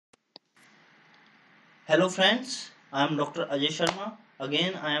Hello friends, I am Dr. Ajay Sharma.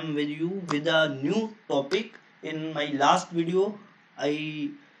 Again I am with you with a new topic. In my last video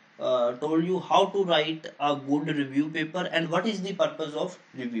I told you how to write a good review paper and what is the purpose of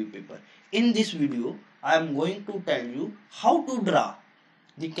review paper. In this video I am going to tell you how to draw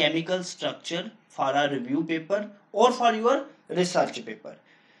the chemical structure for a review paper or for your research paper.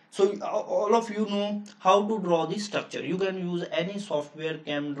 So all of you know how to draw the structure. You can use any software,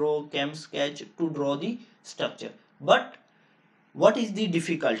 ChemDraw, ChemSketch, to draw the structure. But what is the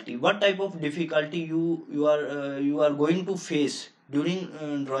difficulty? What type of difficulty you are going to face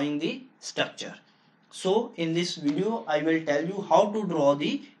during drawing the structure? So in this video I will tell you how to draw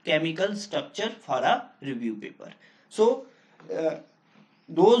the chemical structure for a review paper. So uh,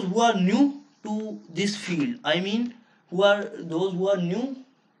 those who are new to this field, I mean who are those who are new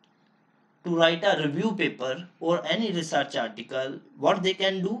to write a review paper or any research article, what they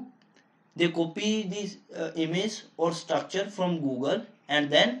can do, they copy this image or structure from Google and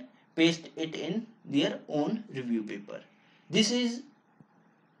then paste it in their own review paper. This is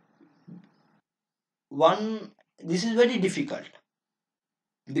one this is very difficult,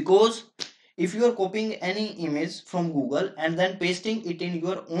 because if you are copying any image from Google and then pasting it in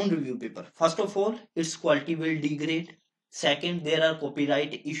your own review paper, first of all its quality will degrade. Second, there are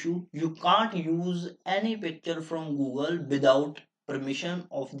copyright issue. You can't use any picture from Google without permission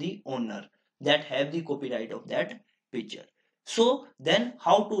of the owner that have the copyright of that picture. So then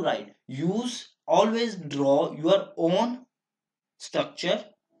how to write? Always draw your own structure,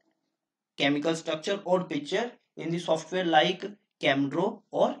 chemical structure or picture in the software like ChemDraw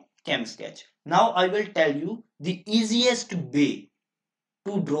or ChemSketch. Now I will tell you the easiest way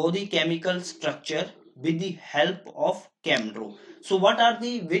to draw the chemical structure with the help of ChemDraw. So what are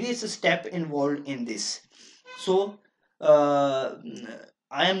the various steps involved in this? So uh,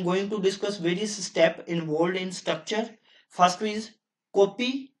 I am going to discuss various steps involved in structure. First is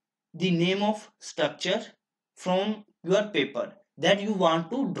copy the name of structure from your paper that you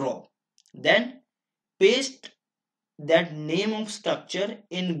want to draw. Then paste that name of structure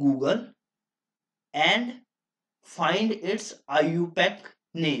in Google and find its IUPAC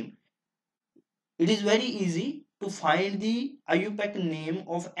name. It is very easy to find the IUPAC name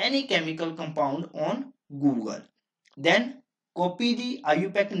of any chemical compound on Google. Then copy the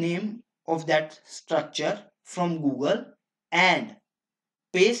IUPAC name of that structure from Google and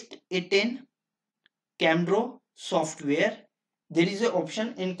paste it in ChemDraw software. There is an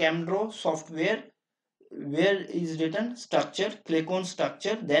option in ChemDraw software where is written structure. Click on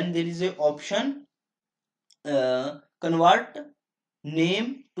structure. Then there is an option convert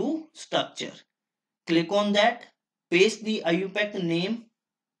name to structure. Click on that, paste the IUPAC name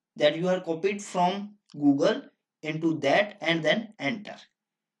that you have copied from Google into that and then enter.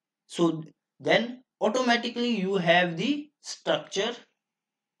 So then automatically you have the structure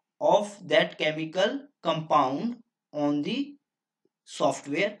of that chemical compound on the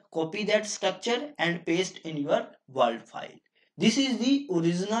software. Copy that structure and paste in your Word file. This is the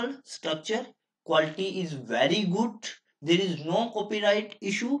original structure. Quality is very good. There is no copyright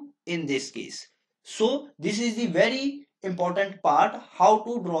issue in this case. So this is the very important part, how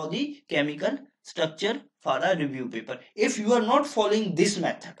to draw the chemical structure for a review paper. If you are not following this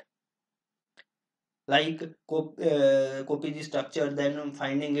method, like copy the structure, then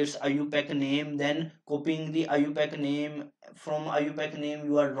finding its IUPAC name, then copying the IUPAC name, from IUPAC name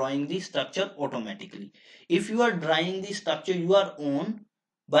you are drawing the structure automatically. If you are drawing the structure your own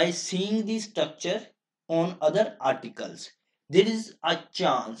by seeing the structure on other articles, there is a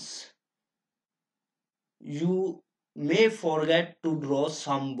chance you may forget to draw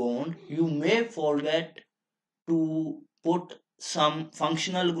some bond, you may forget to put some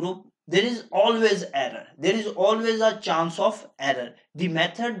functional group. There is always error, there is always a chance of error. The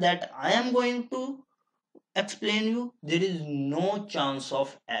method that I am going to explain you, there is no chance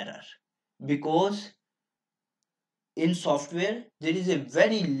of error, because in software there is a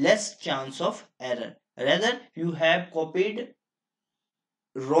very less chance of error. Rather you have copied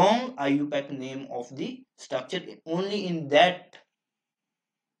wrong IUPAC name of the structure. Only in that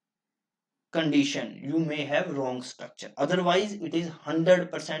condition you may have wrong structure, otherwise it is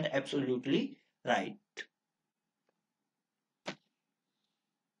 100% absolutely right.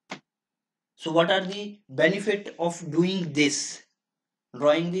 So what are the benefit of doing this,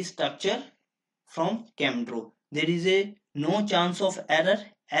 drawing the structure from ChemDraw? There is a no chance of error,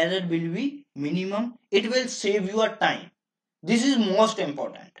 error will be minimum, it will save your time. This is most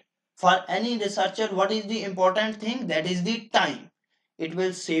important for any researcher. What is the important thing? That is the time. It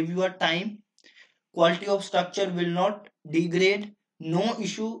will save your time. Quality of structure will not degrade. No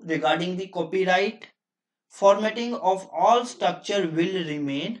issue regarding the copyright. formatting of all structure will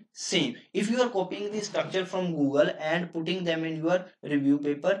remain same. If you are copying the structure from Google and putting them in your review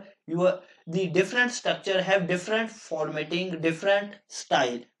paper, the different structure have different formatting, different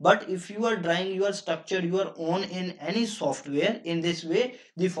style. But if you are drawing your structure your own in any software, in this way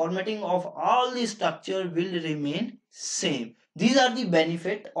the formatting of all the structure will remain same. These are the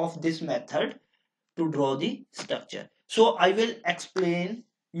benefit of this method to draw the structure. So I will explain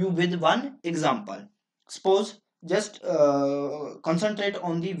you with one example. Suppose just concentrate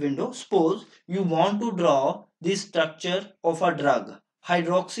on the window. Suppose you want to draw the structure of a drug,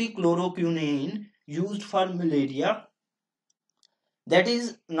 hydroxychloroquine, used for malaria, that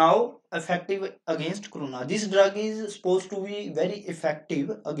is now effective against corona. This drug is supposed to be very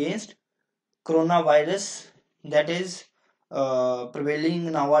effective against coronavirus that is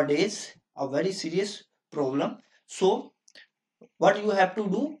prevailing nowadays, a very serious problem. So what you have to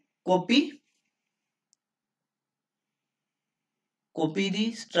do, copy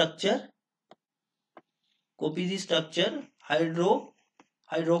the structure,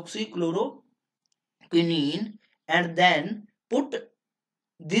 hydroxychloroquine, and then put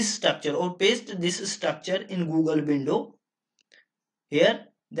this structure or paste this structure in Google window. Here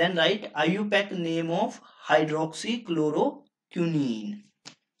then write IUPAC name of hydroxychloroquine.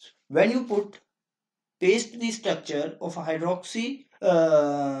 When you paste the structure of name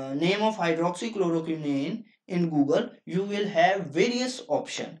of hydroxychloroquine in Google, you will have various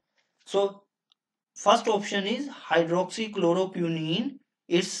options. So first option is hydroxychloroquine,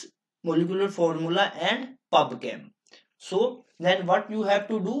 its molecular formula and PubChem. So then what you have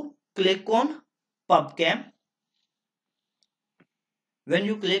to do, click on PubChem. When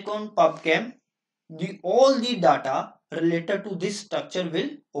you click on PubChem, all the data related to this structure will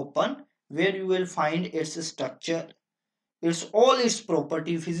open, where you will find its structure, its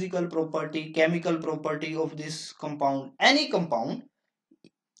property, physical property, chemical property of this compound, any compound,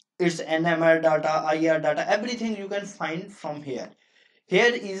 its NMR data, IR data, everything you can find from here.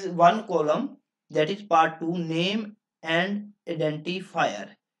 Here is one column, that is part 2, name and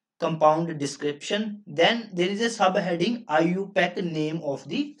identifier, compound description. Then there is a subheading IUPAC name of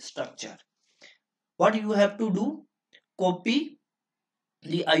the structure. What you have to do, copy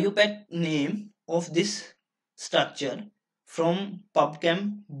the IUPAC name of this structure from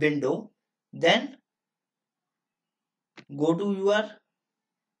PubChem window, then go to your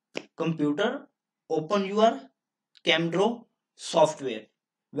computer, open your ChemDraw software.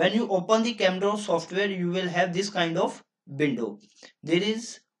 When you open the ChemDraw software, you will have this kind of window. There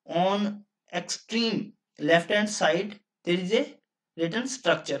is on extreme left hand side, there is a written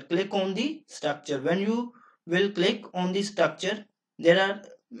structure. Click on the structure. When you will click on the structure, there are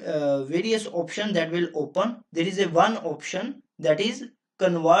various options that will open. There is a one option, that is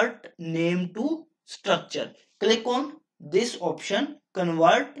convert name to structure. Click on this option,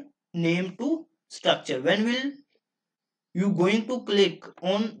 convert name to structure. When will you going to click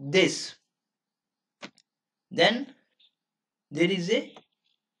on this, then there is a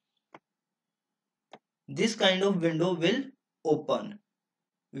this kind of window will open,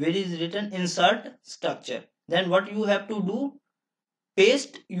 where is written insert structure. Then what you have to do,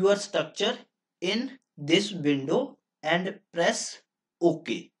 paste your structure in this window and press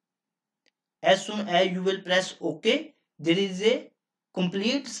OK. As soon as you will press OK, there is a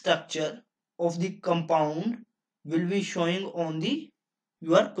complete structure of the compound will be showing on the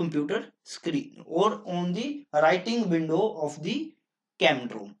your computer screen or on the writing window of the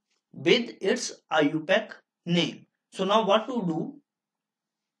ChemDraw with its IUPAC name. So now what to do,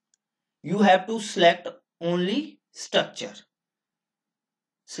 you have to select only structure.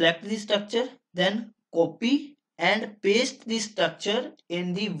 Select the structure, then copy and paste the structure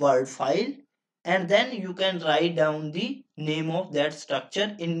in the Word file, and then you can write down the name of that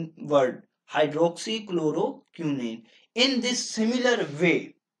structure in Word, hydroxychloroquine. In this similar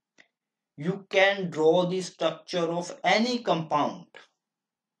way, you can draw the structure of any compound.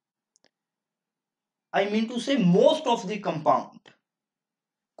 I mean to say most of the compound.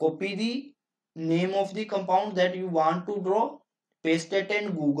 Copy the name of the compound that you want to draw, paste it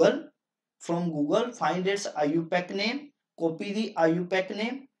in Google. From Google, find its IUPAC name, copy the IUPAC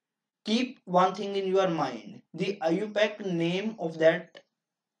name. Keep one thing in your mind, the IUPAC name of that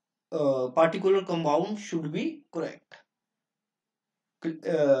particular compound should be correct.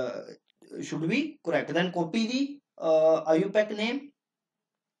 Then copy the IUPAC name,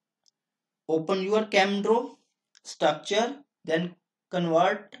 open your ChemDraw structure, then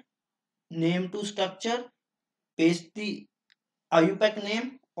convert name to structure, paste the IUPAC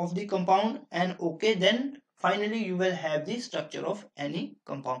name of the compound and OK. Then finally you will have the structure of any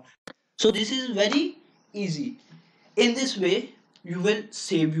compound. So this is very easy. In this way you will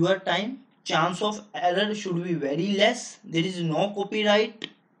save your time, chance of error should be very less, there is no copyright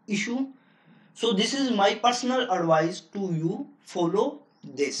issue. So this is my personal advice to you, follow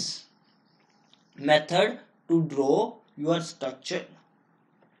this method to draw your structure,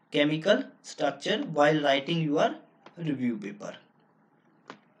 chemical structure, while writing your review paper.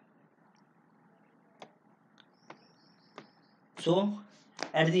 So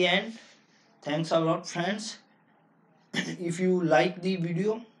at the end, thanks a lot friends. If you like the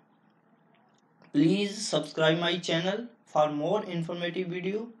video, please subscribe my channel for more informative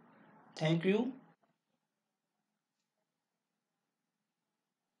video. Thank you.